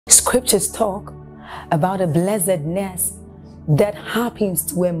Scriptures talk about a blessedness that happens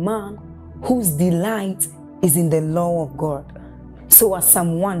to a man whose delight is in the law of God. So as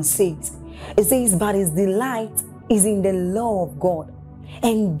Psalm 1 says, it says, but his delight is in the law of God,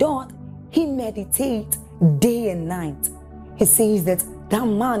 and doth he meditate day and night. He says that that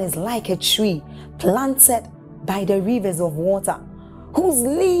man is like a tree planted by the rivers of water, whose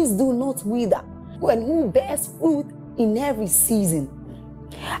leaves do not wither, and who bears fruit in every season.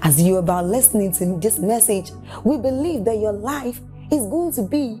 As you're about listening to this message, we believe that your life is going to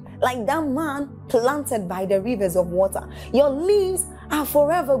be like that man planted by the rivers of water. Your leaves are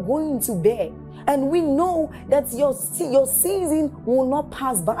forever going to bear. And we know that your season will not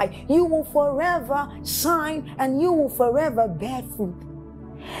pass by. You will forever shine and you will forever bear fruit.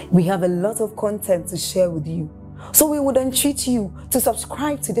 We have a lot of content to share with you. So we would entreat you to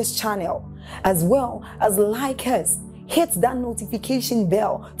subscribe to this channel, as well as like us. Hit that notification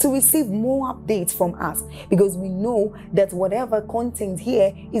bell to receive more updates from us, because we know that whatever content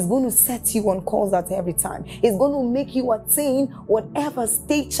here is going to set you on course at every time. It's going to make you attain whatever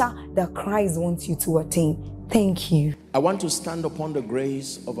stature that Christ wants you to attain. Thank you. I want to stand upon the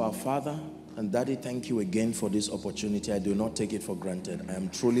grace of our Father. And Daddy, thank you again for this opportunity. I do not take it for granted. I am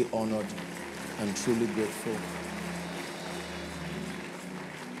truly honored and truly grateful.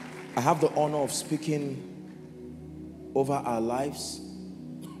 I have the honor of speaking over our lives.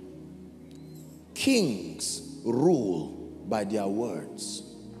 Kings rule by their words.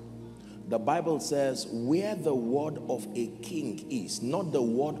 The Bible says, where the word of a king is, not the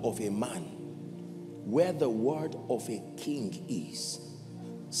word of a man, where the word of a king is.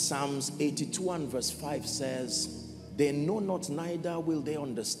 Psalms 82 and verse 5 says, they know not, neither will they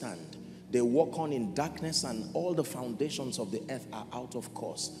understand. They walk on in darkness, and all the foundations of the earth are out of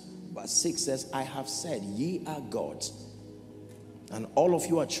course. Verse 6 says, I have said, ye are gods, and all of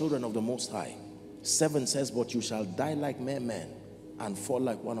you are children of the Most High. 7 says, but you shall die like mere men and fall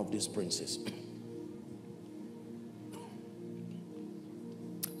like one of these princes.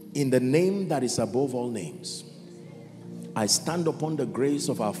 In the name that is above all names, I stand upon the grace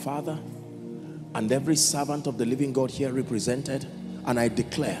of our Father and every servant of the living God here represented, and I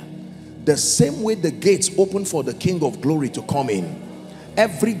declare, the same way the gates open for the King of Glory to come in,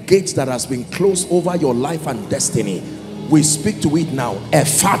 every gate that has been closed over your life and destiny, we speak to it now.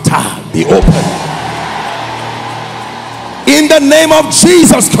 Ephata, be open. In the name of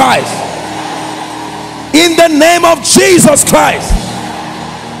Jesus Christ. In the name of Jesus Christ.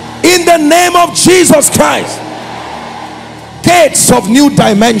 In the name of Jesus Christ. Gates of new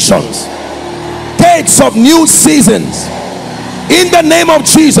dimensions. Gates of new seasons. In the name of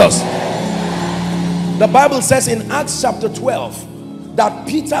Jesus. The Bible says in Acts chapter 12, that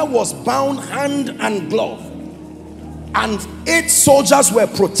Peter was bound hand and glove, and 8 soldiers were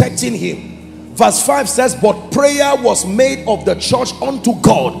protecting him. Verse 5 says, but prayer was made of the church unto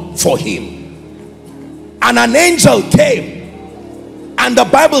God for him. And an angel came, and the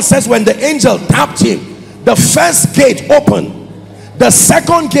Bible says when the angel tapped him, the first gate opened, the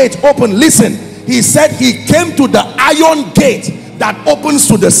second gate opened. Listen, he said he came to the iron gate that opens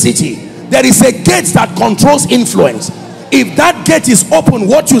to the city. There is a gate that controls influence. If that gate is open,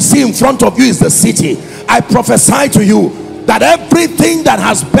 what you see in front of you is the city. I prophesy to you that everything that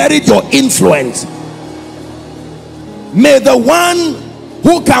has buried your influence, may the one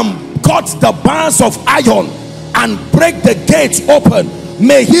who can cut the bars of iron and break the gates open,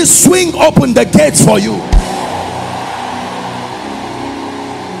 may he swing open the gates for you.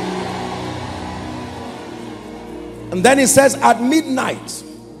 And then he says, at midnight,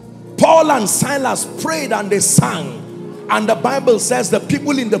 Paul and Silas prayed and they sang. And the Bible says the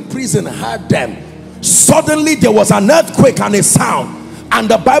people in the prison heard them. Suddenly there was an earthquake and a sound. And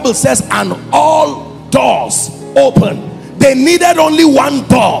the Bible says, and all doors opened. They needed only one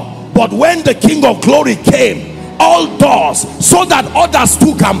door. But when the King of Glory came, all doors, so that others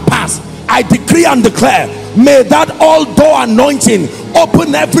too can pass. I decree and declare, may that all door anointing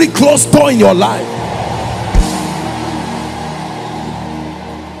open every closed door in your life.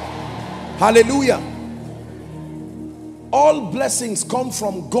 Hallelujah. All blessings come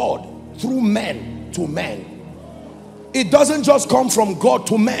from God through men to men. It doesn't just come from God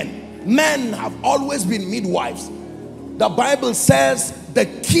to men. Men have always been midwives. The Bible says the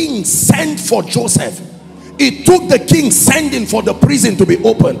king sent for Joseph. It took the king sending for the prison to be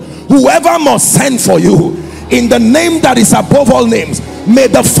open. Whoever must send for you, in the name that is above all names, may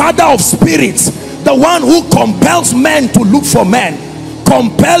the Father of spirits, the one who compels men to look for men,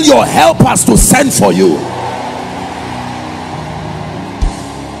 compel your helpers to send for you.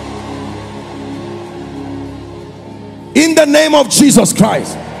 In the name of Jesus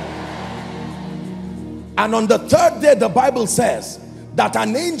Christ. And on the third day, the Bible says that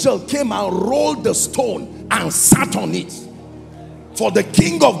an angel came and rolled the stone and sat on it for the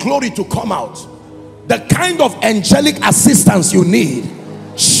King of Glory to come out. The kind of angelic assistance you need.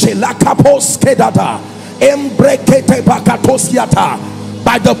 By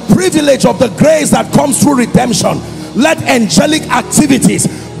the privilege of the grace that comes through redemption, let angelic activities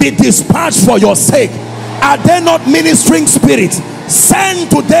be dispatched for your sake. Are they not ministering spirits sent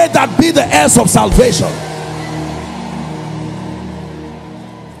today that be the heirs of salvation?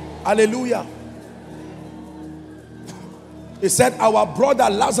 Hallelujah. He said, our brother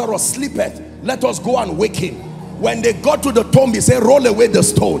Lazarus sleepeth, let us go and wake him. When they got to the tomb, he said, roll away the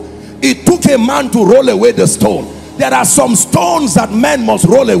stone. It took a man to roll away the stone. There are some stones that men must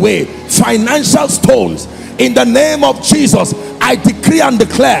roll away. Financial stones. In the name of Jesus, I decree and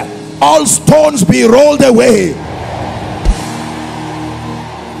declare, all stones be rolled away.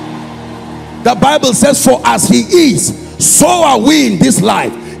 The Bible says, for as he is, so are we in this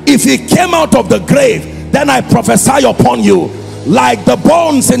life. If he came out of the grave, then I prophesy upon you like the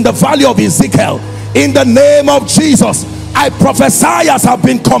bones in the valley of Ezekiel. In the name of Jesus, I prophesy as have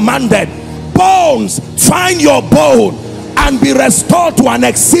been commanded. Bones, find your bone and be restored to an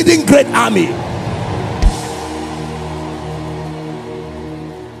exceeding great army.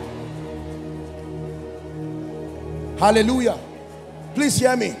 Hallelujah. Please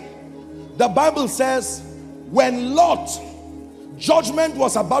hear me. The Bible says, when Lot, judgment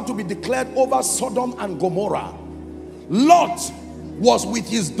was about to be declared over Sodom and Gomorrah, Lot was with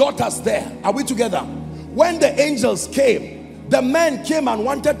his daughters there. Are we together? When the angels came, the men came and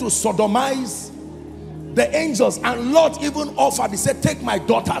wanted to sodomize the angels, and Lot even offered. He said, take my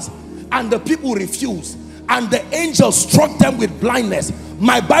daughters. And the people refused, and the angels struck them with blindness.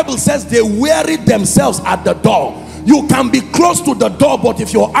 My Bible says they wearied themselves at the door. You can be close to the door, but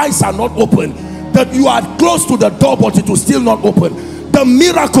if your eyes are not open, that you are close to the door, but it will still not open. The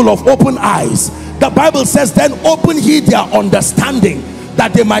miracle of open eyes. The Bible says, then open ye their understanding,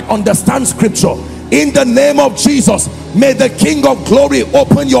 that they might understand scripture. In the name of Jesus, may the King of Glory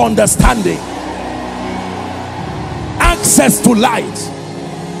open your understanding. Access to light.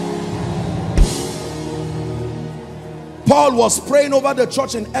 Paul was praying over the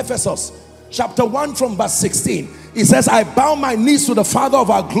church in Ephesus, chapter 1 from verse 16. He says, I bow my knees to the Father of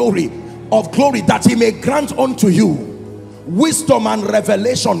our glory, that he may grant unto you wisdom and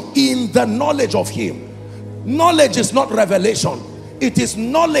revelation in the knowledge of him. Knowledge is not revelation. It is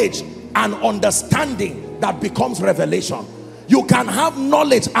knowledge and understanding that becomes revelation. You can have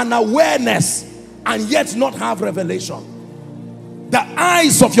knowledge and awareness and yet not have revelation. The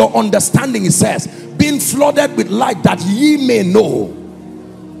eyes of your understanding, it says, being flooded with light, that ye may know.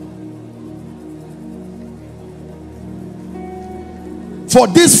 For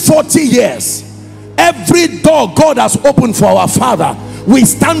these 40 years, every door God has opened for our Father, we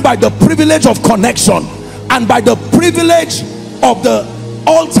stand by the privilege of connection and by the privilege of the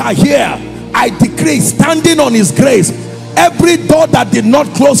altar here. I decree, standing on his grace, every door that did not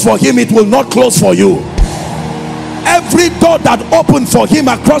close for him, it will not close for you. Every door that opened for him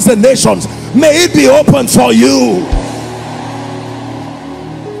across the nations, may it be open for you.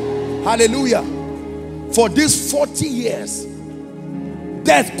 Hallelujah. For these 40 years,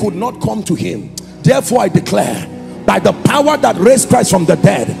 death could not come to him. Therefore I declare, by the power that raised Christ from the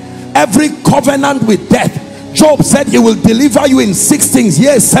dead, every covenant with death, Job said he will deliver you in 6 things,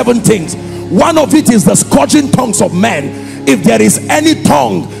 yes, 7 things. One of it is the scourging tongues of men. If there is any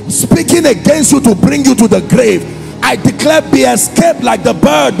tongue speaking against you to bring you to the grave, I declare, be escaped like the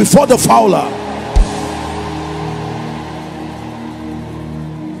bird before the fowler.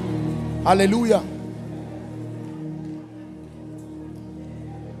 Hallelujah.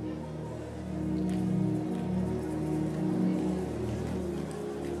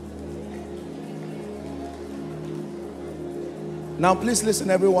 Now please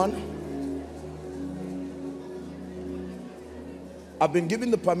listen, everyone. I've been given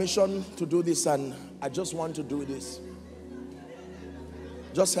the permission to do this, and I just want to do this.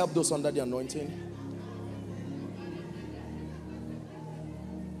 Just help those under the anointing.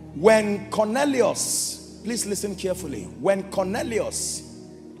 When Cornelius, please listen carefully. When Cornelius,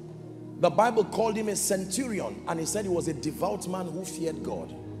 the Bible called him a centurion, and he said he was a devout man who feared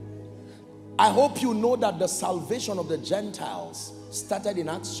God. I hope you know that the salvation of the Gentiles started in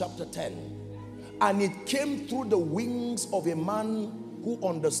Acts chapter 10. And it came through the wings of a man who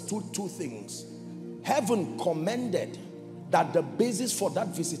understood 2 things. Heaven commended that the basis for that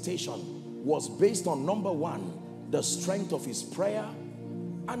visitation was based on, number 1, the strength of his prayer,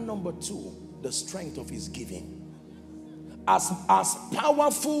 and number 2, the strength of his giving. As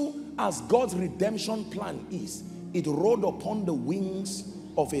powerful as God's redemption plan is, it rode upon the wings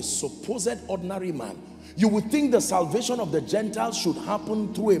of a supposed ordinary man. You would think the salvation of the Gentiles should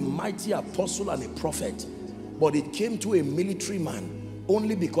happen through a mighty apostle and a prophet, but it came to a military man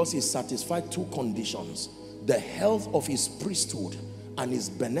only because he satisfied two conditions: the health of his priesthood and his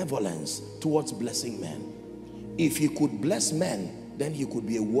benevolence towards blessing men. If he could bless men, then he could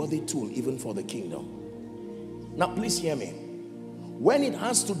be a worthy tool even for the kingdom. Now please hear me. When it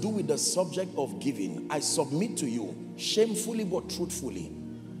has to do with the subject of giving, I submit to you, shamefully but truthfully,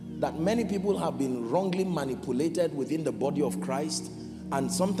 that many people have been wrongly manipulated within the body of Christ,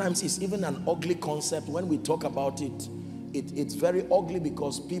 and sometimes it's even an ugly concept. When we talk about it, it's very ugly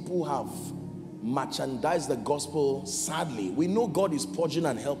because people have merchandised the gospel. Sadly, we know God is purging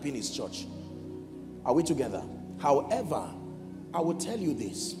and helping his church. Are we together? However, I will tell you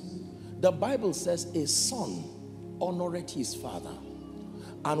this. The Bible says a son honoreth his father.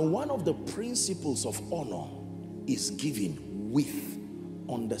 And one of the principles of honor is giving with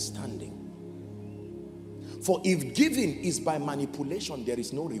understanding. For if giving is by manipulation, there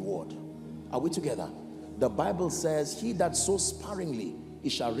is no reward. Are we together? The Bible says, he that sows sparingly, he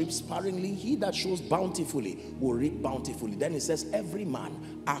shall reap sparingly. He that shows bountifully will reap bountifully. Then it says, every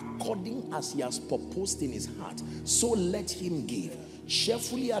man according as he has purposed in his heart, so let him give,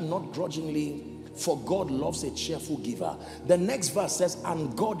 cheerfully and not grudgingly, for God loves a cheerful giver. The next verse says,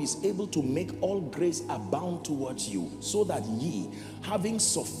 and God is able to make all grace abound towards you, so that ye, having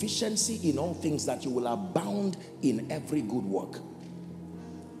sufficiency in all things, that you will abound in every good work.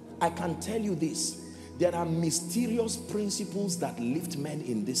 I can tell you this, there are mysterious principles that lift men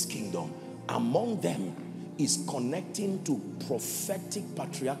in this kingdom. Among them is connecting to prophetic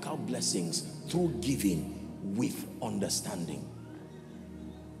patriarchal blessings through giving with understanding.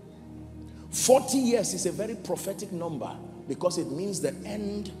 40 years is a very prophetic number because it means the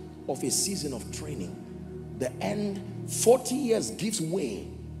end of a season of training. The end, 40 years gives way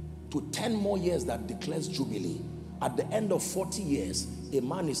to 10 more years that declares jubilee. At the end of 40 years, a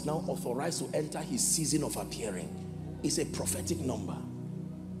man is now authorized to enter his season of appearing. It's a prophetic number.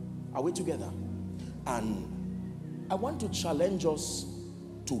 Are we together? And I want to challenge us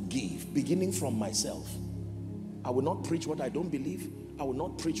to give, beginning from myself. I will not preach what I don't believe. I will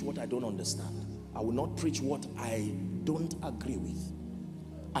not preach what I don't understand. I will not preach what I don't agree with.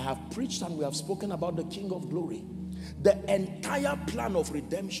 I have preached and we have spoken about the King of Glory. The entire plan of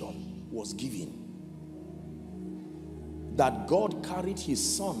redemption was given. That God carried his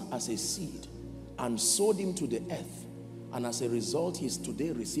son as a seed and sowed him to the earth. And as a result, he's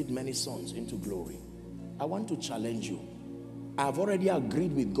today received many sons into glory. I want to challenge you. I've already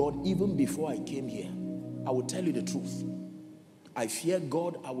agreed with God even before I came here. I will tell you the truth. I fear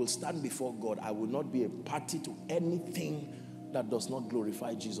God. I will stand before God. I will not be a party to anything that does not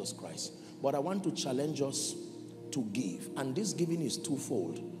glorify Jesus Christ. But I want to challenge us to give. And this giving is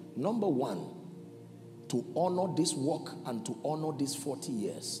twofold. Number one, to honor this work and to honor these 40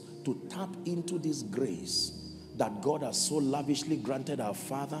 years. To tap into this grace that God has so lavishly granted our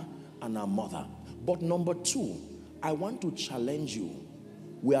father and our mother. But number two, I want to challenge you.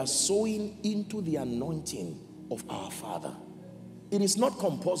 We are sowing into the anointing of our Father. It is not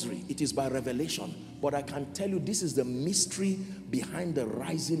compulsory, it is by revelation. But I can tell you this is the mystery behind the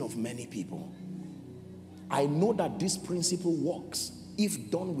rising of many people. I know that this principle works if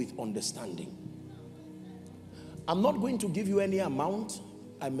done with understanding. I'm not going to give you any amount.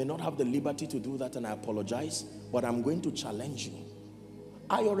 I may not have the liberty to do that and I apologize. But I'm going to challenge you.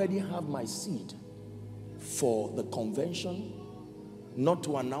 I already have my seed for the convention. Not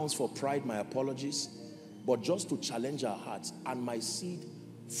to announce for pride, my apologies, but just to challenge our hearts. And my seed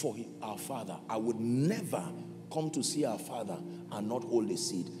for our Father. I would never come to see our Father and not hold a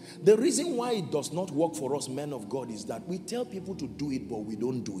seed. The reason why it does not work for us men of God is that we tell people to do it, but we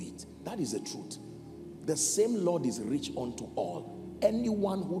don't do it. That is the truth. The same Lord is rich unto all.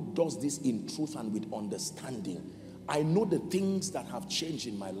 Anyone who does this in truth and with understanding. I know the things that have changed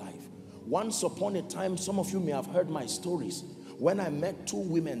in my life. Once upon a time, some of you may have heard my stories. When I met two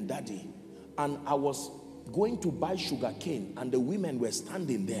women, daddy, and I was going to buy sugar cane, and the women were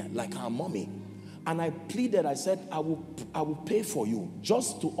standing there like our mommy. And I pleaded, I said, I will pay for you,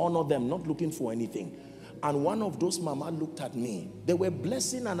 just to honor them, not looking for anything. And one of those mama looked at me. They were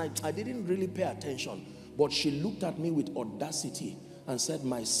blessing, and I didn't really pay attention. But she looked at me with audacity and said,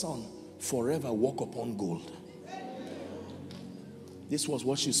 my son, forever walk upon gold. This was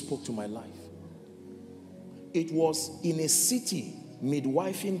what she spoke to my life. It was in a city,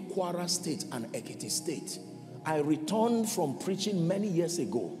 midwifing Kwara State and Ekiti State. I returned from preaching many years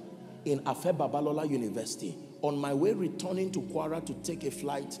ago in Afe Babalola University. On my way returning to Kwara to take a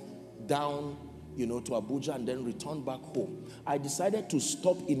flight, down, you know, to Abuja and then returned back home. I decided to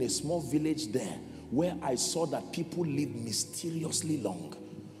stop in a small village there where I saw that people lived mysteriously long.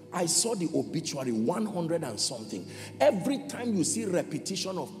 I saw the obituary, 100 and something. Every time you see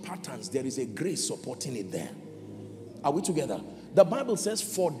repetition of patterns, there is a grace supporting it there. Are we together? The Bible says,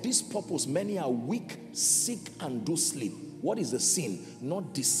 for this purpose, many are weak, sick, and do sleep. What is the sin?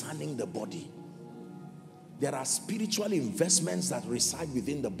 Not discerning the body. There are spiritual investments that reside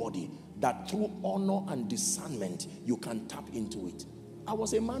within the body that through honor and discernment, you can tap into it. I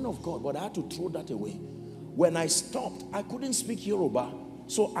was a man of God, but I had to throw that away. When I stopped, I couldn't speak Yoruba,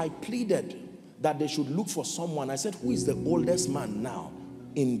 so I pleaded that they should look for someone. I said, who is the oldest man now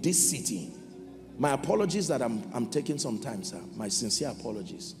in this city? My apologies that I'm taking some time, sir. My sincere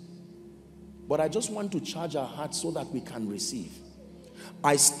apologies. But I just want to charge our hearts so that we can receive.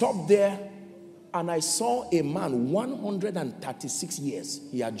 I stopped there and I saw a man, 136 years.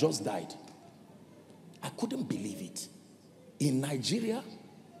 He had just died. I couldn't believe it. In Nigeria,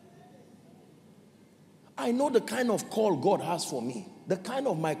 I know the kind of call God has for me. The kind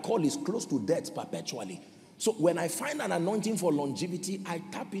of my call is close to death perpetually. So when I find an anointing for longevity, I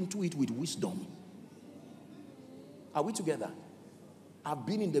tap into it with wisdom. Are we together? I've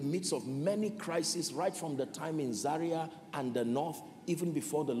been in the midst of many crises right from the time in Zaria and the north, even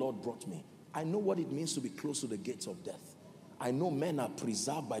before the Lord brought me. I know what it means to be close to the gates of death. I know men are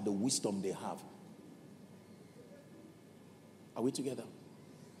preserved by the wisdom they have. Are we together?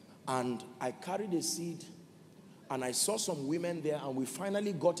 And I carried a seed and I saw some women there, and we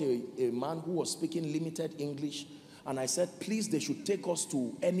finally got a man who was speaking limited English, and I said, please, they should take us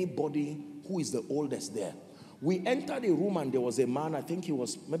to anybody who is the oldest there. We entered a room and there was a man, I think he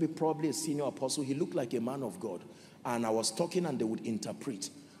was probably a senior apostle. He looked like a man of God. And I was talking and they would interpret.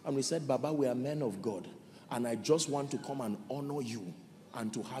 And we said, Baba, we are men of God. And I just want to come and honor you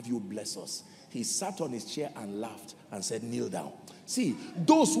and to have you bless us. He sat on his chair and laughed and said, kneel down. See,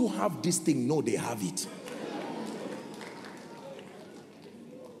 those who have this thing know they have it.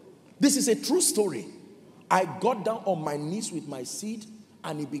 This is a true story. I got down on my knees with my seed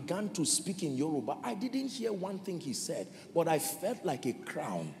and he began to speak in Yoruba. I didn't hear one thing he said, but I felt like a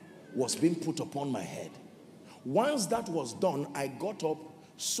crown was being put upon my head. Once that was done, I got up,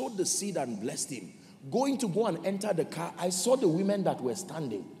 sowed the seed and blessed him. Going to go and enter the car, I saw the women that were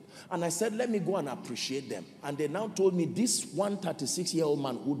standing. And I said, let me go and appreciate them. And they now told me this 136-year-old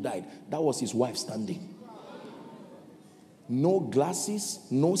man who died, that was his wife standing. No glasses,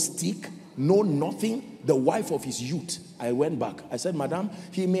 no stick, no nothing. The wife of his youth. I went back. I said, Madam,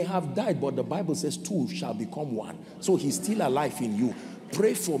 he may have died, but the Bible says two shall become one. So he's still alive in you.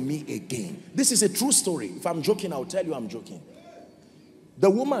 Pray for me again. This is a true story. If I'm joking, I'll tell you I'm joking. The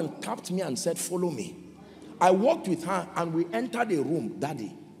woman tapped me and said, follow me. I walked with her and we entered a room,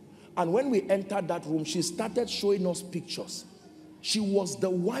 Daddy. And when we entered that room, she started showing us pictures. She was the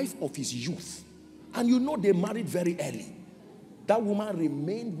wife of his youth. And you know they married very early. That woman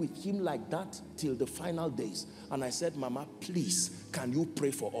remained with him like that till the final days. And I said, Mama, please, can you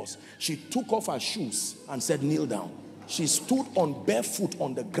pray for us? She took off her shoes and said, kneel down. She stood on barefoot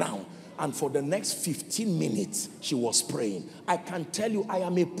on the ground. And for the next 15 minutes, she was praying. I can tell you, I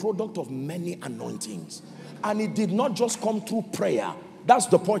am a product of many anointings. And it did not just come through prayer. That's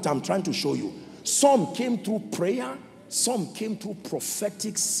the point I'm trying to show you. Some came through prayer. Some came through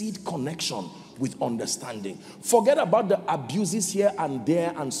prophetic seed connection with understanding. Forget about the abuses here and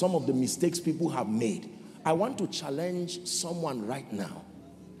there and some of the mistakes people have made. I want to challenge someone right now.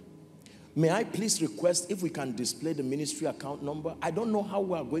 May I please request if we can display the ministry account number? I don't know how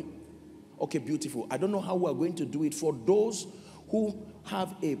we are going. Okay, beautiful. I don't know how we are going to do it. For those who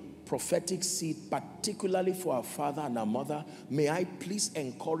have a prophetic seed, particularly for our father and our mother, may I please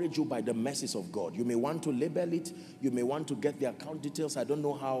encourage you by the mercies of God. You may want to label it. You may want to get the account details. I don't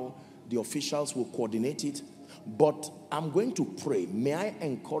know how the officials will coordinate it. But I'm going to pray. May I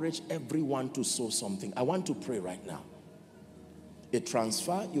encourage everyone to sow something. I want to pray right now. A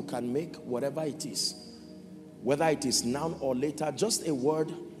transfer you can make, whatever it is. Whether it is now or later, just a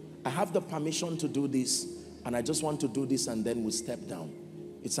word. I have the permission to do this, and I just want to do this, and then we step down.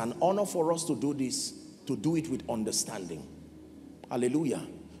 It's an honor for us to do this, to do it with understanding. Hallelujah.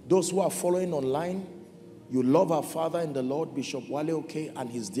 Those who are following online, you love our father in the Lord, Bishop Wale Oke, and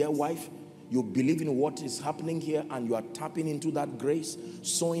his dear wife. You believe in what is happening here, and you are tapping into that grace,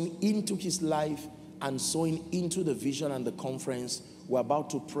 sowing into his life, and sowing into the vision and the conference. We're about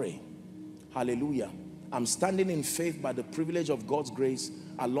to pray. Hallelujah. I'm standing in faith by the privilege of God's grace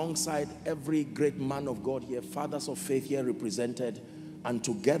alongside every great man of God here, fathers of faith here represented, and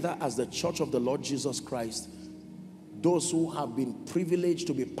together as the church of the Lord Jesus Christ, those who have been privileged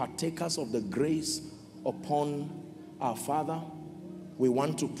to be partakers of the grace upon our Father, we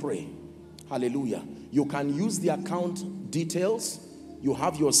want to pray. Hallelujah. You can use the account details. You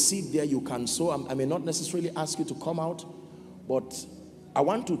have your seed there. You can sow. I may not necessarily ask you to come out, but I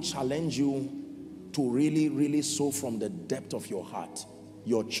want to challenge you to really, really sow from the depth of your heart.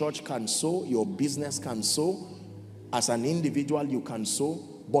 Your church can sow. Your business can sow. As an individual, you can sow.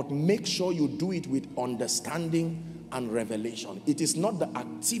 But make sure you do it with understanding and revelation. It is not the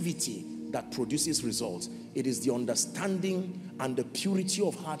activity that produces results. It is the understanding and the purity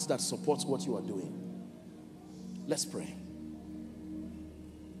of heart that supports what you are doing. Let's pray.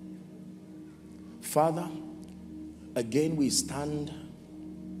 Father, again we stand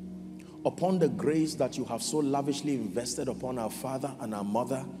upon the grace that you have so lavishly invested upon our father and our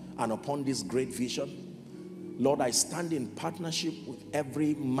mother and upon this great vision. Lord, I stand in partnership with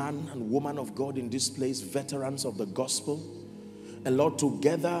every man and woman of God in this place, veterans of the gospel. And Lord,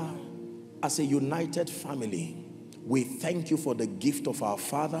 together as a united family, we thank you for the gift of our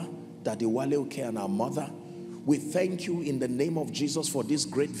father, Daddy Waleuke, and our mother. We thank you in the name of Jesus for this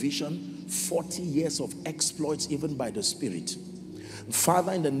great vision, 40 years of exploits even by the Spirit.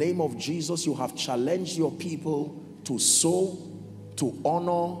 Father, in the name of Jesus, you have challenged your people to sow, to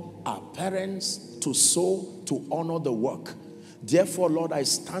honor our parents, to sow, to honor the work. Therefore, Lord, I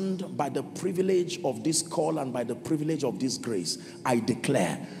stand by the privilege of this call and by the privilege of this grace. I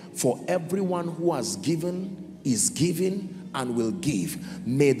declare, for everyone who has given, is giving, and will give,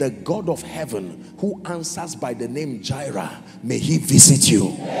 may the God of heaven, who answers by the name Jireh, may he visit you.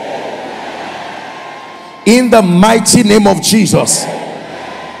 In the mighty name of Jesus.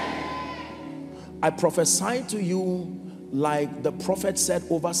 I prophesy to you like the prophet said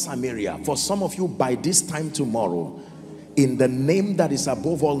over Samaria. For some of you, by this time tomorrow, in the name that is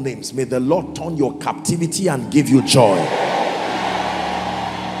above all names, may the Lord turn your captivity and give you joy.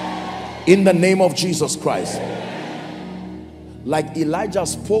 In the name of Jesus Christ. Like Elijah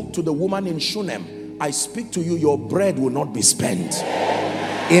spoke to the woman in Shunem, I speak to you, your bread will not be spent.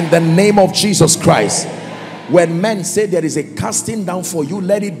 In the name of Jesus Christ. When men say there is a casting down for you,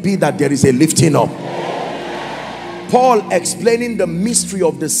 let it be that there is a lifting up. Paul, explaining the mystery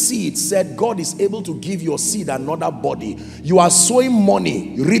of the seed, said God is able to give your seed another body. You are sowing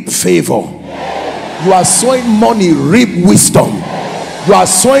money, reap favor. You are sowing money, reap wisdom. You are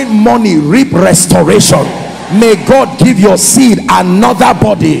sowing money, reap restoration. May God give your seed another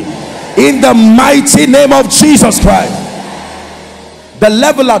body. In the mighty name of Jesus Christ. The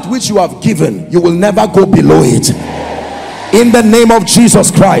level at which you have given, you will never go below it. In the name of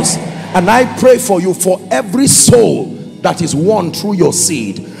Jesus Christ. And I pray for you, for every soul that is won through your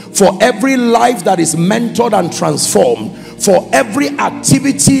seed, for every life that is mentored and transformed, for every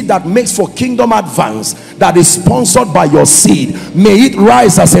activity that makes for kingdom advance that is sponsored by your seed, may it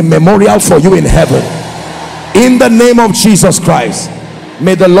rise as a memorial for you in heaven. In the name of Jesus Christ.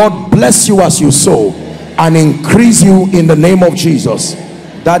 May the Lord bless you as you sow and increase you in the name of Jesus.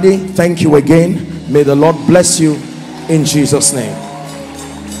 Daddy, thank you again. May the Lord bless you in Jesus' name.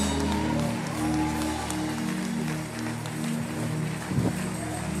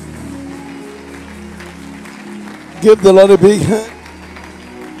 Give the Lord a big hand.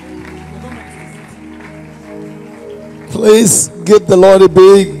 Please give the Lord a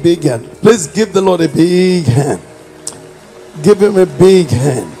big hand. Please give the Lord a big hand. Give him a big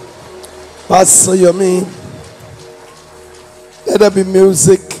hand. Pastor Yomi, let there be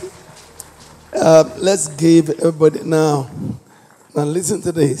music. Let's give everybody now. Now listen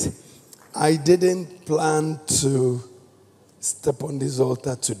to this. I didn't plan to step on this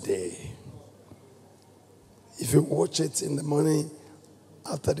altar today. If you watch it in the morning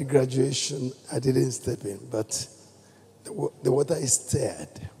after the graduation, I didn't step in, but the water is stirred.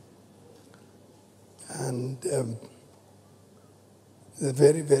 And it's a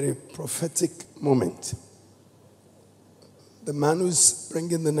very, very prophetic moment. The man who's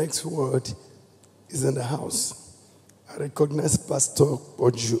bringing the next word is in the house. I recognize Pastor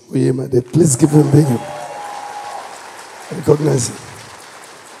Oju Uyemade. Please give him a big hand. I recognize him.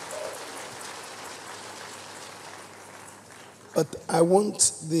 But I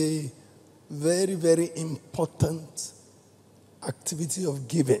want the very, very important activity of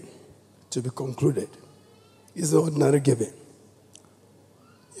giving to be concluded. It's ordinary giving.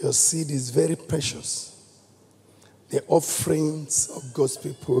 Your seed is very precious. The offerings of God's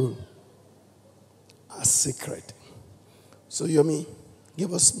people are sacred. So Yomi,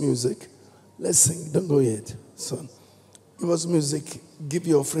 give us music. Let's sing. Don't go yet, son. Give us music. Give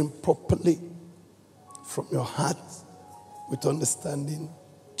your offering properly from your heart with understanding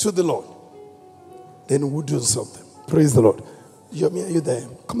to the Lord. Then we'll do something. Praise the Lord. Yomi, are you there?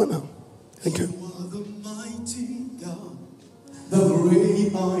 Come on now. Thank you. You are the mighty God, the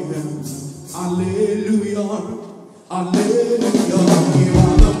great I am. Hallelujah. Hallelujah. You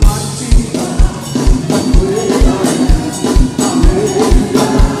are the mighty God, the great I am.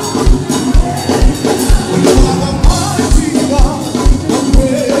 Hallelujah. You are the mighty God, the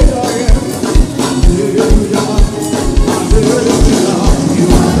great I am. Hallelujah. Hallelujah. You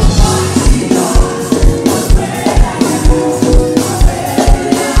are the mighty God, the great I am.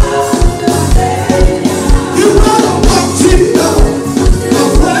 You are the mighty God, the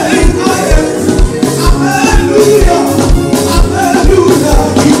great I am. Hallelujah. Hallelujah.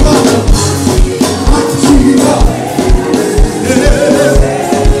 You are the mighty God. Yeah.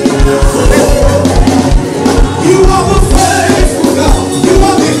 You are the faithful God. You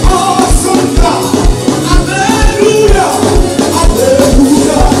are the awesome God. Hallelujah.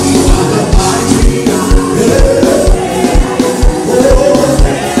 Hallelujah. You are the mighty God. Yeah. Oh,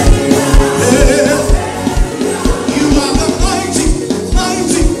 yeah. You are the mighty,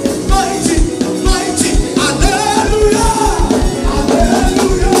 mighty, mighty, mighty. Hallelujah.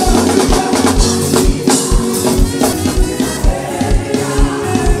 Hallelujah.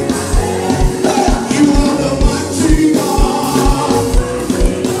 You are the mighty God.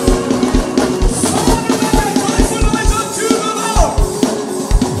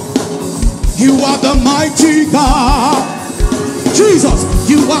 You are the mighty God. Jesus,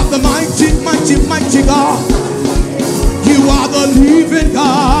 you are the mighty, mighty, mighty God. You are the living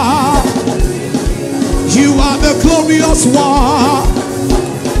God. You are the glorious one.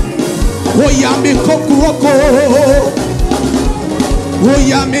 Oyame kokuroko.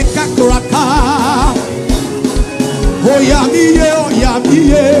 Oyame kakuraka. Oyamiye,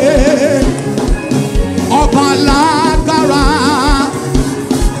 oyamiye. Ọba lágbára.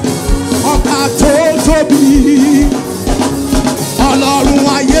 Ọba tó tóbi. Ọlọ́run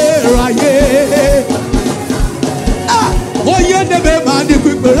ayérayé. Oye nebe mani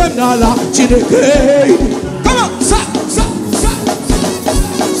kwikpere n'ala Chineke. Come on, sa.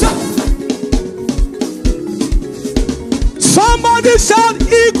 Somebody shout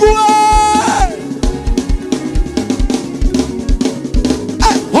Igwe.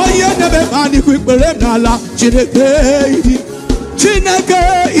 Oye nebe mani kwikpere n'ala Chineke. Chineke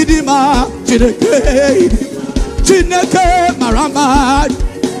idima. Chineke idima. Chineke marama.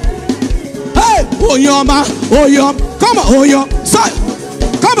 Hey, Oyoma. Come on, Oyom. Say,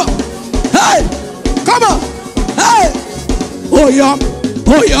 come on. Hey, come on. Hey, Oyom.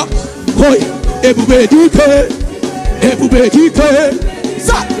 Ebube dike.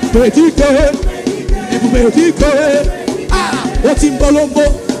 Sa, ebube dike. Ah, otimbolombo.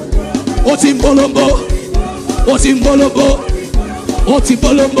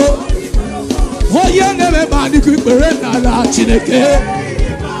 Oye nebe mani kwikpere n'ala Chineke.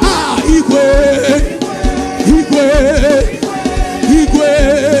 Ah, Igwe.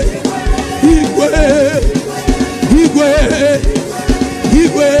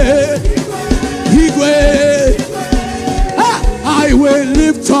 I will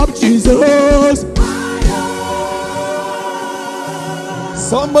lift up Jesus.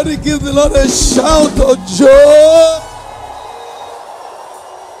 Somebody give the Lord a shout of joy.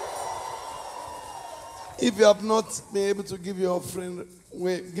 If you have not been able to give your friend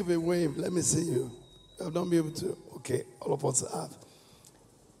give a wave, let me see you. You have not been able to. Okay, all of us have.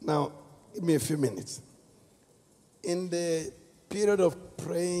 Now, give me a few minutes. In the period of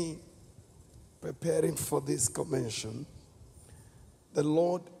praying, preparing for this convention, the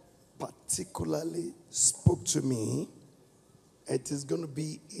Lord particularly spoke to me. It is going to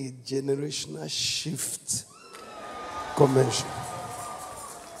be a generational shift convention.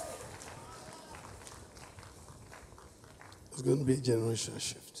 It's going to be a generational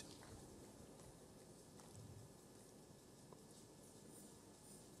shift.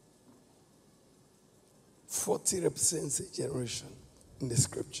 "40 represents a generation in the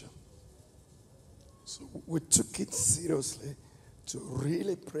scripture. So we took it seriously to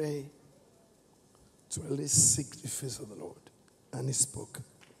really pray, to really seek the face of the Lord. And he spoke.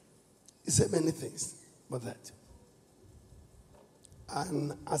 He said many things about that.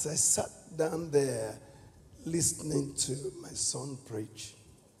 And as I sat down there listening to my son preach,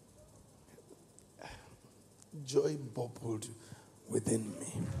 joy bubbled within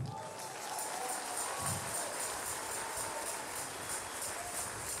me.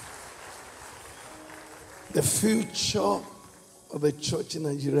 The future of the church in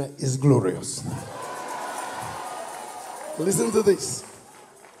Nigeria is glorious. Listen to this.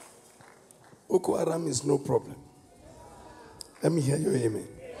 Boko Haram is no problem. Let me hear your amen.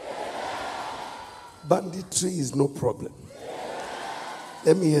 Banditry is no problem.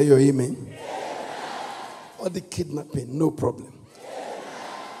 Let me hear your amen. Or the kidnapping, no problem.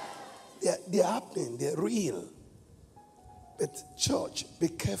 They're happening, they're real. But church, be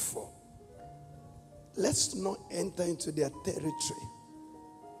careful. Let's not enter into their territory.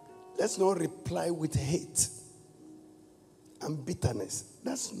 Let's not reply with hate and bitterness.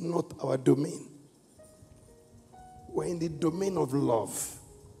 That's not our domain. We're in the domain of love.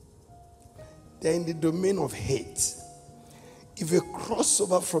 They're in the domain of hate. If you cross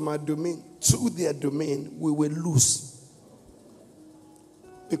over from our domain to their domain, we will lose.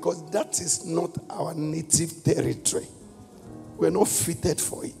 Because that is not our native territory. We're not fitted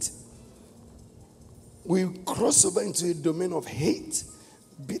for it. We cross over into a domain of hate,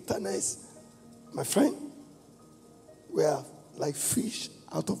 bitterness. My friend, we are like fish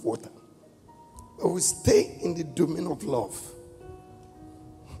out of water. But we stay in the domain of love.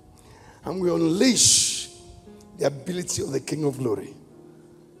 And we unleash the ability of the King of Glory.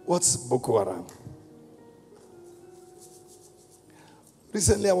 What's Boko Haram?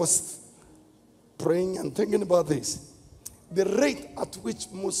 Recently I was praying and thinking about this. The rate at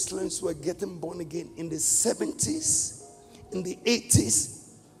which Muslims were getting born again in the 70s, in the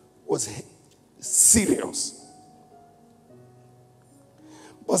 80s, was serious.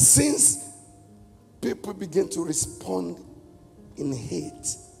 But since people began to respond in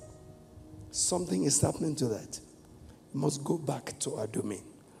hate, something is happening to that. We must go back to our domain.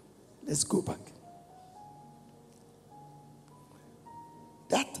 Let's go back.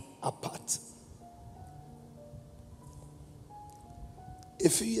 That apart. A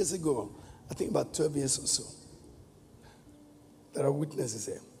few years ago, I think about 12 years or so, there are witnesses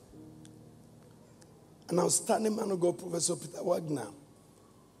here. And I was standing, man of God, Professor Peter Wagner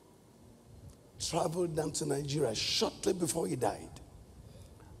traveled down to Nigeria shortly before he died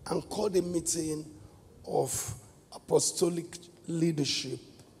and called a meeting of apostolic leadership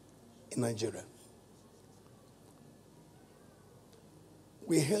in Nigeria.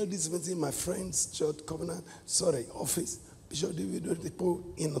 We held this meeting in my friend's church office. Bishop David people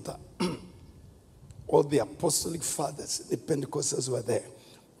in all the apostolic fathers, the Pentecostals were there.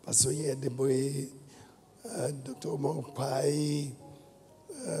 Pastor Yedeboy, Dr. Omar Pai,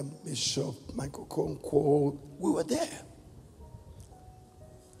 Bishop Michael Konko, we were there.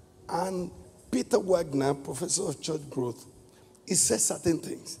 And Peter Wagner, professor of church growth, he said certain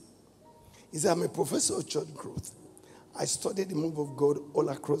things. He said, I'm a professor of church growth. I studied the move of God all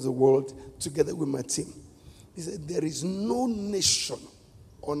across the world together with my team. He said, there is no nation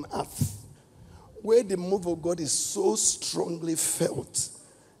on earth where the move of God is so strongly felt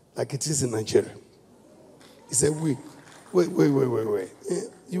like it is in Nigeria. He said, wait.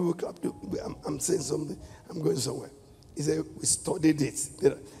 You will clap. I'm saying something. I'm going somewhere. He said, we studied it.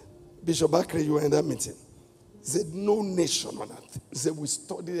 Bishop Bakri, you were in that meeting. He said, no nation on earth. He said, we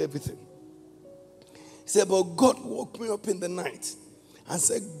studied everything. He said, but God woke me up in the night and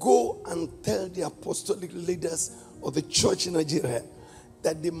said, go and tell the apostolic leaders of the church in Nigeria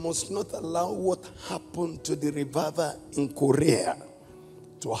that they must not allow what happened to the revival in Korea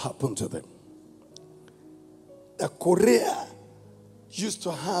to happen to them. That Korea used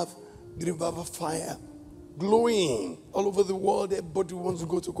to have the revival fire glowing all over the world. Everybody wants to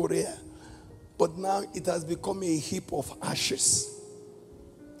go to Korea. But now it has become a heap of ashes.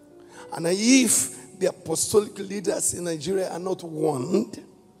 And if the apostolic leaders in Nigeria are not warned,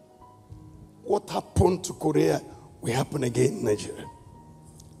 what happened to Korea will happen again in Nigeria.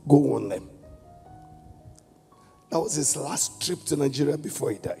 Go warn them. That was his last trip to Nigeria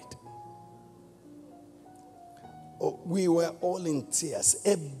before he died. Oh, we were all in tears.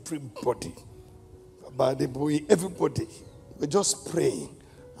 Everybody. Everybody. We're just praying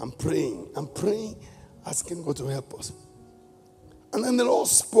and praying and praying, asking God to help us. And then the Lord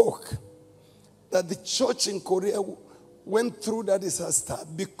spoke that the church in Korea went through that disaster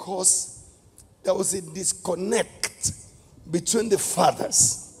because there was a disconnect between the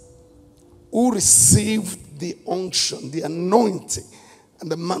fathers who received the unction, the anointing, and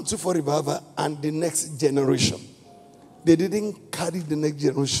the mantle for revival, and the next generation. They didn't carry the next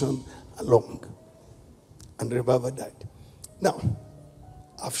generation along. And the revival died. Now,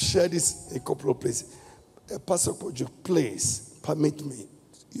 I've shared this in a couple of places. Pastor Kojo, please permit me.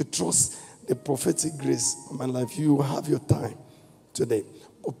 You trust the prophetic grace of my life. You have your time today.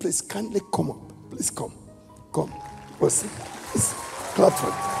 But please kindly come up. Please come. Come. Please clap for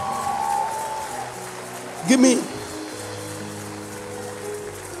it. Give me.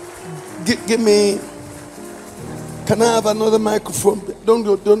 Can I have another microphone? Don't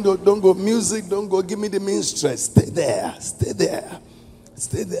go. Music, don't go. Give me the minstrel. Stay there.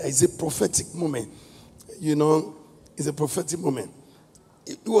 It's a prophetic moment. you know, it's a prophetic moment.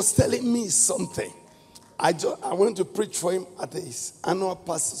 He was telling me something. I went to preach for him at his annual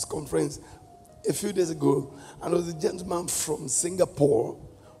pastors conference a few days ago, and there was a gentleman from Singapore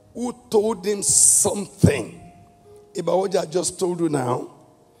who told him something about what I just told you now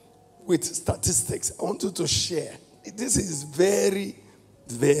with statistics. I want you to share. This is very,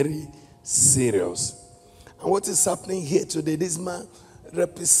 very serious. And what is happening here today, this man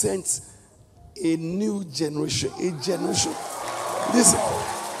represents a new generation, a generation. Listen.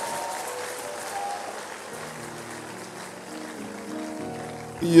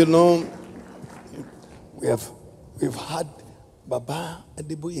 You know, we've had Baba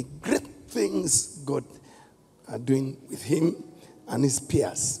Adeboye, great things God are doing with him and his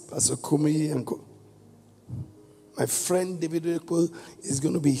peers, Pastor Kumi and Co. My friend David Ekpo is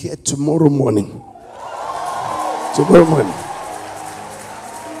going to be here tomorrow morning. Tomorrow morning.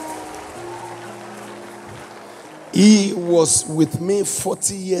 He was with me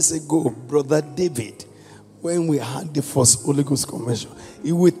 40 years ago, Brother David, when we had the first Holy Ghost convention.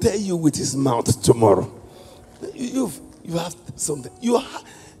 He will tell you with his mouth tomorrow. You have something.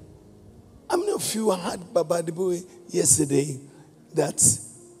 How many of you had Baba Adeboye yesterday that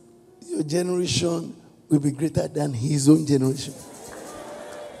your generation will be greater than his own generation?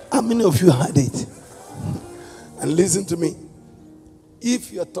 How many of you had it? And listen to me.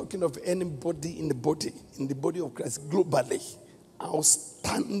 If you are talking of anybody in the body of Christ globally,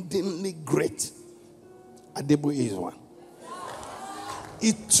 outstandingly great, Adeboye is one.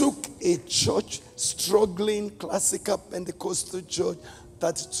 It took a church, struggling, classical Pentecostal church,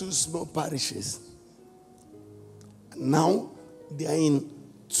 32 small parishes. Now they are in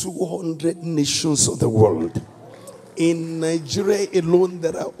 200 nations of the world. In Nigeria alone,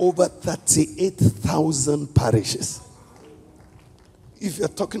 there are over 38,000 parishes. If you're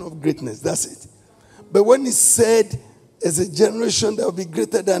talking of greatness, that's it. But when he said, as a generation that will be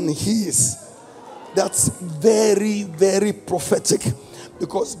greater than his, that's very, very prophetic.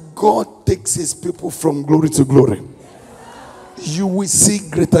 Because God takes his people from glory to glory. You will see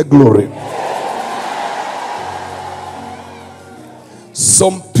greater glory.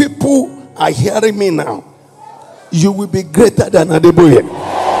 Some people are hearing me now. You will be greater than Adeboye.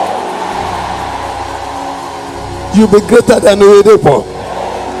 You will be greater than Oyedepo.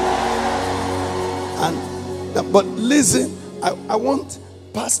 But listen, I want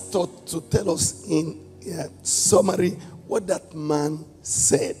Pastor to tell us in summary what that man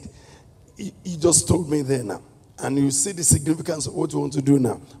said. He just told me there now. And you see the significance of what you want to do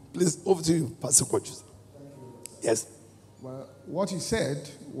now. Please, over to you, Pastor Kochus. Yes. Well, what he said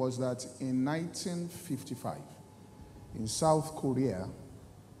was that in 1955, in South Korea,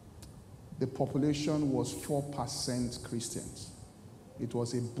 the population was 4% Christians. It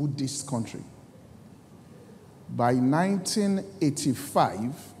was a Buddhist country. By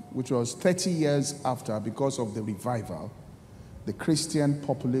 1985, which was 30 years after, because of the revival, the Christian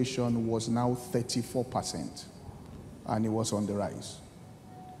population was now 34%, and it was on the rise.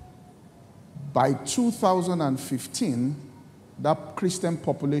 By 2015, that Christian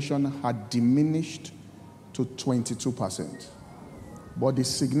population had diminished to 22%. But the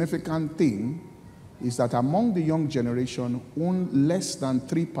significant thing is that among the young generation, only less than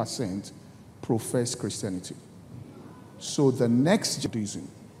 3% profess Christianity. So the next generation,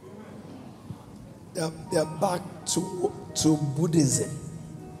 they are back to Buddhism.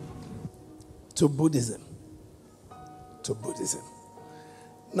 To Buddhism. To Buddhism.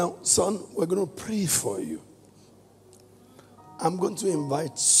 Now, son, we're going to pray for you. I'm going to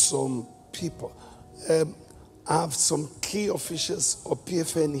invite some people. I have some key officials of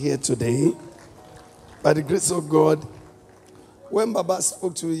PFN here today. By the grace of God, when Baba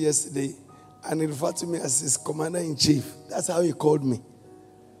spoke to you yesterday, and he referred to me as his commander-in-chief, that's how he called me.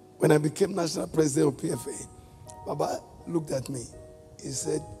 When I became national president of PFA, Baba looked at me. He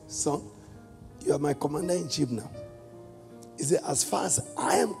said, son, you are my commander-in-chief now. He said, as far as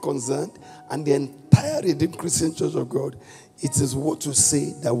I am concerned, and the entire Redeemed Christian Church of God, it is what you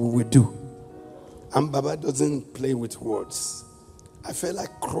say that we will do. And Baba doesn't play with words. I felt like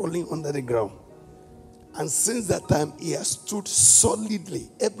crawling under the ground. And since that time, he has stood solidly.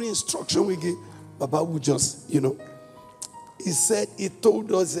 Every instruction we give, Baba will just, He said, he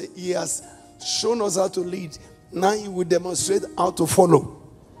told us that he has shown us how to lead. Now he will demonstrate how to follow.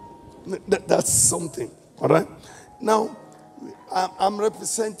 That's something, all right? Now, I'm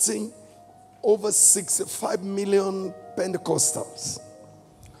representing over 65 million Pentecostals.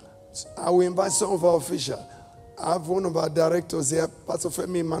 I will invite some of our officials. I have one of our directors here, Pastor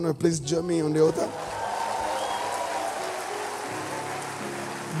Femi Emmanuel. Please join me on the altar.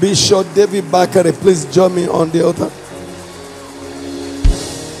 Bishop David Bakare, please join me on the altar.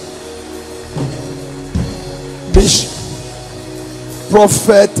 Bishop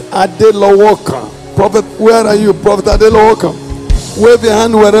Prophet Adelowoka. Prophet, where are you? Prophet Adelowoka. Wave your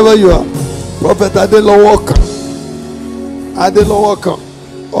hand wherever you are. Prophet Adelowoka. Adelowoka.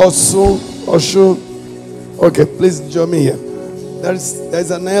 Osun. Okay, please join me here.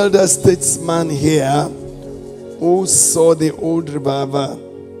 There's an elder statesman here who saw the old revival.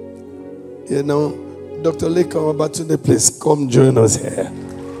 You know, Dr. Lekon Abatunde, please come join us here.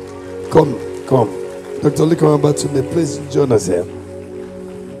 Come. Dr. Lekon Abatunde, please join us here.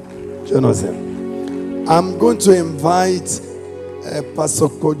 I'm going to invite Pastor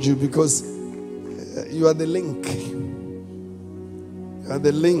Koju because you are the link. You are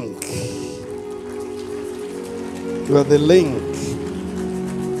the link. You are the link.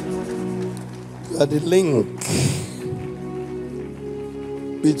 You are the link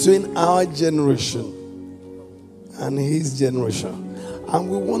between our generation and his generation. And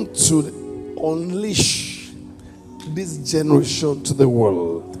we want to unleash this generation to the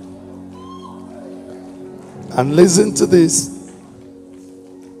world. And listen to this.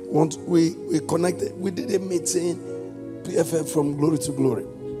 We connected. We did a meeting, PFF from glory to glory.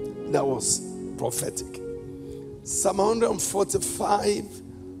 That was prophetic. Psalm 145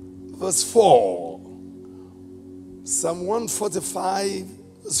 verse 4. Psalm 145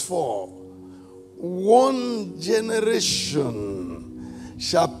 verse 4. One generation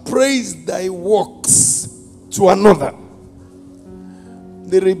shall praise thy works to another.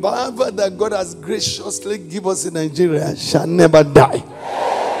 The revival that God has graciously given us in Nigeria shall never die.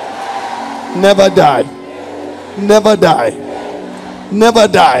 Never die. Never die. Never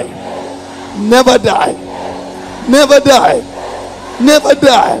die. Never die. Never die. Never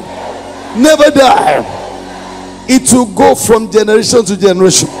die. Never die. It will go from generation to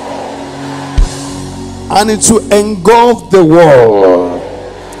generation. And it will engulf the world.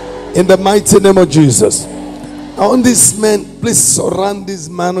 In the mighty name of Jesus. On this man, please surround this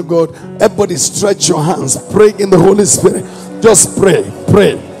man of God. Everybody stretch your hands. Pray in the Holy Spirit. Just pray.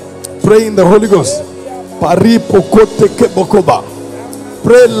 Pray. Pray in the Holy Ghost.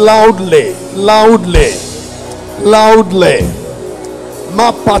 Pray loudly. Loudly. Loudly.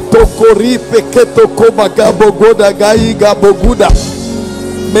 Mapatokori peketo kobaga bogoda gaiga boguda.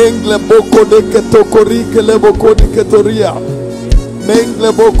 Mengle boko de ketokori kele boko de ketoria.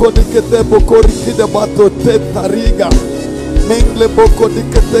 Mengle boko de kete boko rikide bato te tariga. Mengle boko de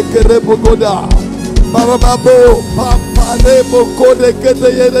kete kere bogoda. Marababo papa de boko de kete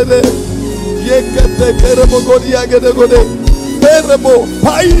yedede. Yekete kere bogodi agede gode. Perebo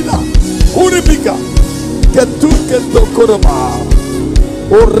paina uribika. Ketuke tokoroma.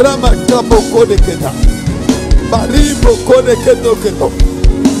 Orama kabo kode keta. Baribo kode keto keto.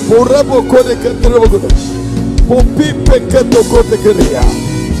 Orabo kode keto kode. Popipe keto kode keria.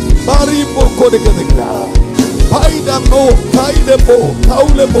 Baribo kode keto. Paida mo, paide mo,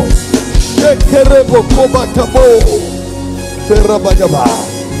 kaule mo. Shekerebo koba kabo. Terabagaba.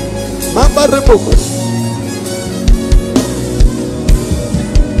 Mamba rebo.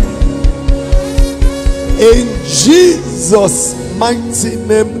 In Jesus' mighty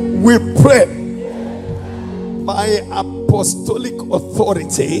name we pray. By apostolic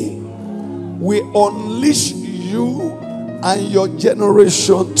authority, we unleash you and your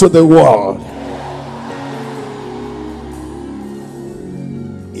generation to the world.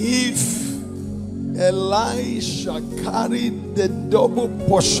 If Elisha carried the double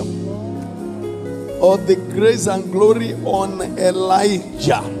portion of the grace and glory on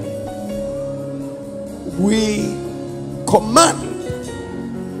Elijah, we command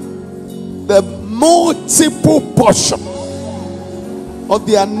the multiple portion of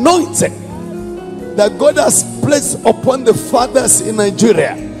the anointing that God has placed upon the fathers in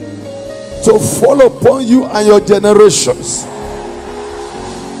Nigeria to fall upon you and your generations.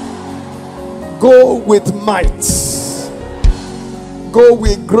 Go with might, go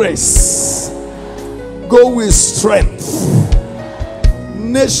with grace, go with strength.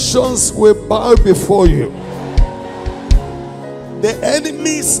 Nations will bow before you. The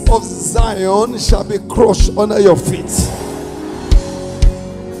enemies of Zion shall be crushed under your feet.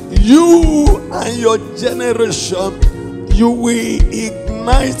 You and your generation, you will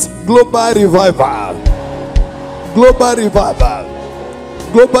ignite global revival. Global revival.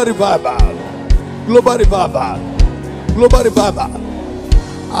 Global revival. Global revival. Global revival.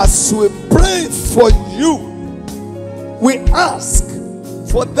 As we pray for you, we ask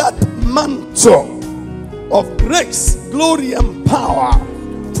for that mantle of grace, glory, and power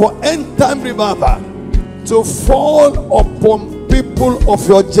for end time revival to fall upon people people of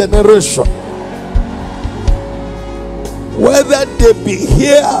your generation, whether they be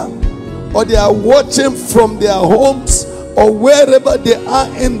here or they are watching from their homes or wherever they are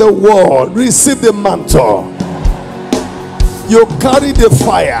in the world, receive the mantle. You carry the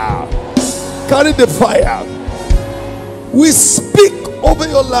fire. Carry the fire. We speak over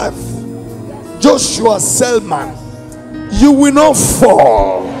your life, Joshua Selman. You will not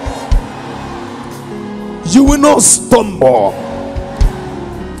fall. You will not stumble.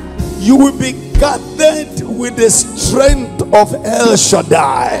 You will be gathered with the strength of El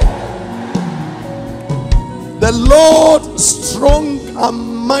Shaddai. The Lord strong and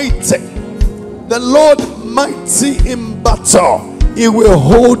mighty. The Lord mighty in battle. He will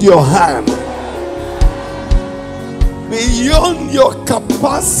hold your hand. Beyond your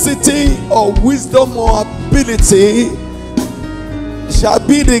capacity or wisdom or ability shall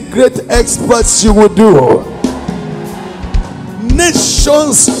be the great experts you will do.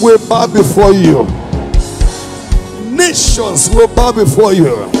 Nations will bow before you. Nations will bow before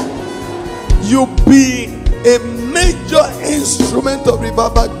you. You be a major instrument of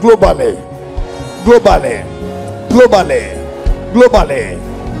revival globally. Globally. Globally. Globally.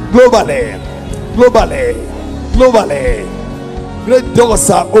 Globally. Globally. Globally. Great doors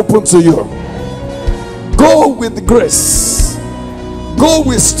are open to you. Go with grace. Go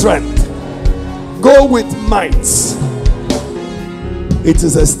with strength. Go with might. It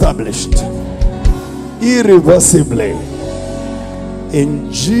is established irreversibly.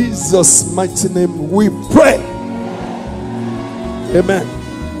 In Jesus' mighty name we pray. Amen.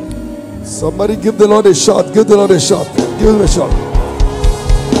 Somebody give the Lord a shot. Give the Lord a shot. Give him a shot.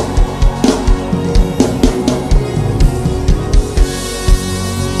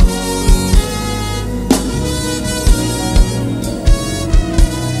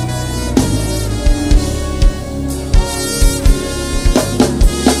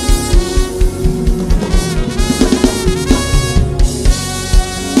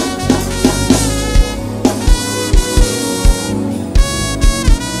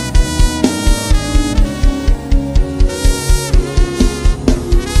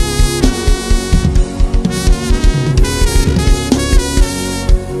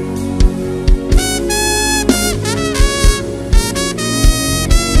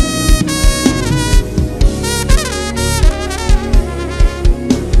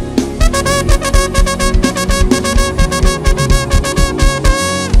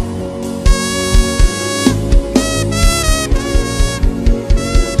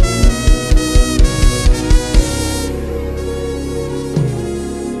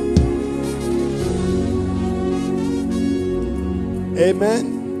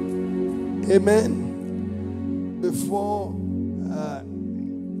 Amen. Amen. Before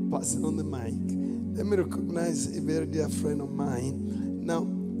passing on the mic, let me recognize a very dear friend of mine. Now,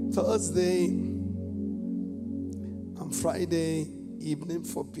 Thursday and Friday evening,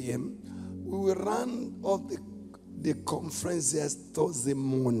 4 p.m., we will run off the conference here Thursday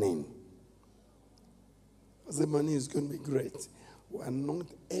morning. Thursday morning is going to be great. We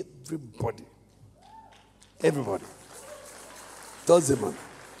anoint everybody. Everybody. Thursday morning.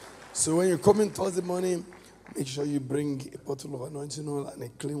 So when you come in Thursday morning, make sure you bring a bottle of anointing oil and a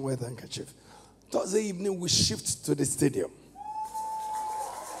clean white handkerchief. Thursday evening, we shift to the stadium.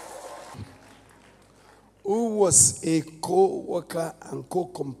 Who was a co-worker and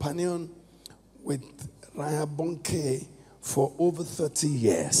co-companion with Raya Bonke for over 30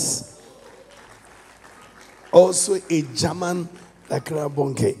 years. Also a German like Raya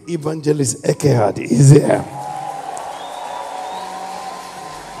Bonke, Evangelist Ekehard is here.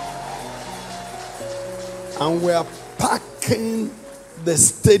 And we are packing the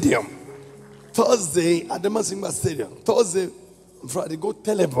stadium. Thursday at the Masimba Stadium. Thursday and Friday, go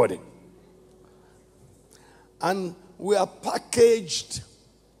tell everybody. And we are packaged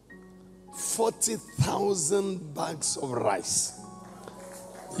 40,000 bags of rice.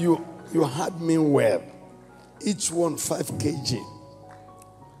 You had me well. Each one 5 kg.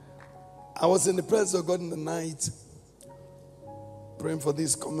 I was in the presence of God in the night, praying for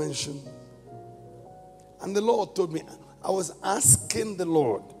this convention. And the Lord told me, I was asking the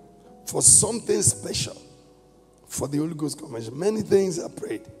Lord for something special for the Holy Ghost Convention. Many things I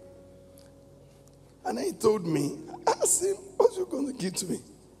prayed. And he told me, I asked him, what are you going to give to me?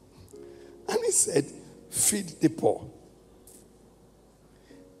 And he said, feed the poor.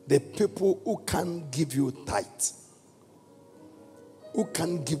 The people who can't give you tithe, who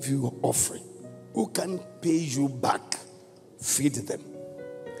can't give you offering, who can't pay you back, feed them.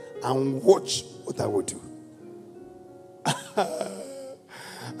 And watch what I will do.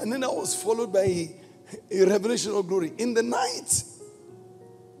 And then I was followed by a revelation of glory. In the night,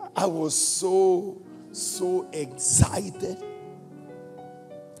 I was so excited.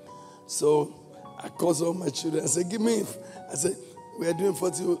 So I called all my children. I said, we are doing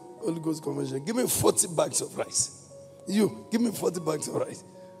 40 Holy Ghost convention. Give me 40 bags of rice. You, give me 40 bags of rice.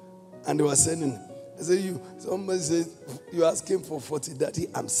 And they were sending. I said, somebody said, you're asking for 40, Daddy,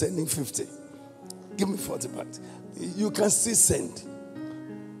 I'm sending 50. Give me 40 bags. You can still send.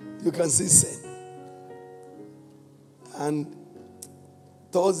 You can still send. And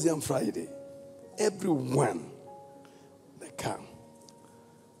Thursday and Friday, everyone that come,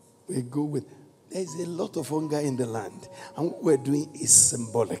 we go with, there's a lot of hunger in the land. And what we're doing is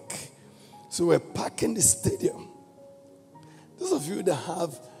symbolic. So we're packing the stadium. Those of you that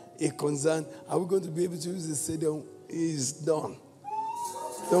have a concern, are we going to be able to use the stadium? It's done.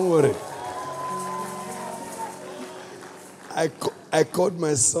 Don't worry. I called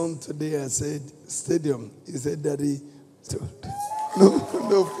my son today. I said, stadium. He said, Daddy,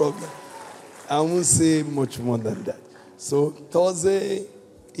 no problem. I won't say much more than that. So Thursday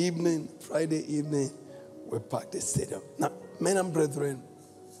evening, Friday evening, we packed the stadium. Now, men and brethren,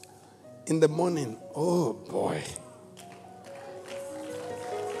 in the morning, oh boy.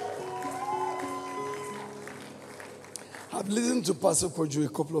 I've listened to Pastor Kojo a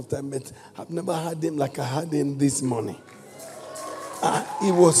couple of times, but I've never heard him like I heard him this morning.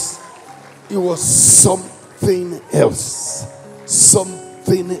 It was something else.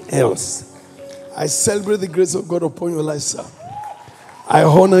 Something else. I celebrate the grace of God upon your life, sir. I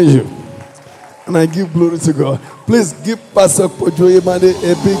honor you. And I give glory to God. Please give Pastor Kojo Emade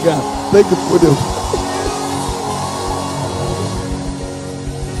a big hand. Thank you for the...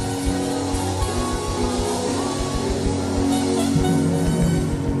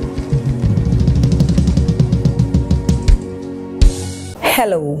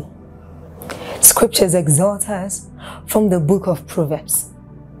 Hello. Scriptures exhort us from the book of Proverbs.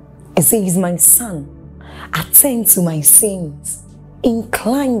 It says, my son, attend to my sayings,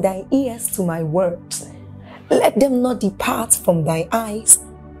 incline thy ears to my words. Let them not depart from thy eyes,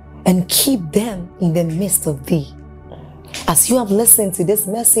 and keep them in the midst of thee. As you have listened to this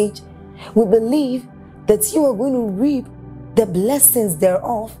message, we believe that you are going to reap the blessings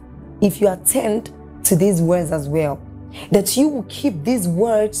thereof if you attend to these words as well. That you will keep these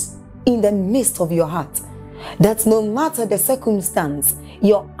words in the midst of your heart. That no matter the circumstance,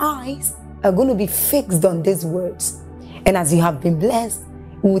 your eyes are going to be fixed on these words. And as you have been blessed,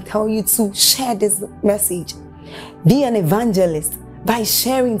 we will tell you to share this message. Be an evangelist by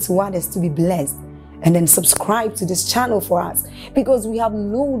sharing to others to be blessed. And then subscribe to this channel for us, because we have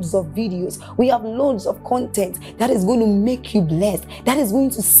loads of videos, we have loads of content that is going to make you blessed, that is going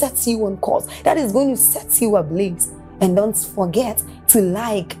to set you on course, that is going to set you ablaze. And don't forget to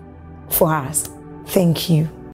like for us. Thank you.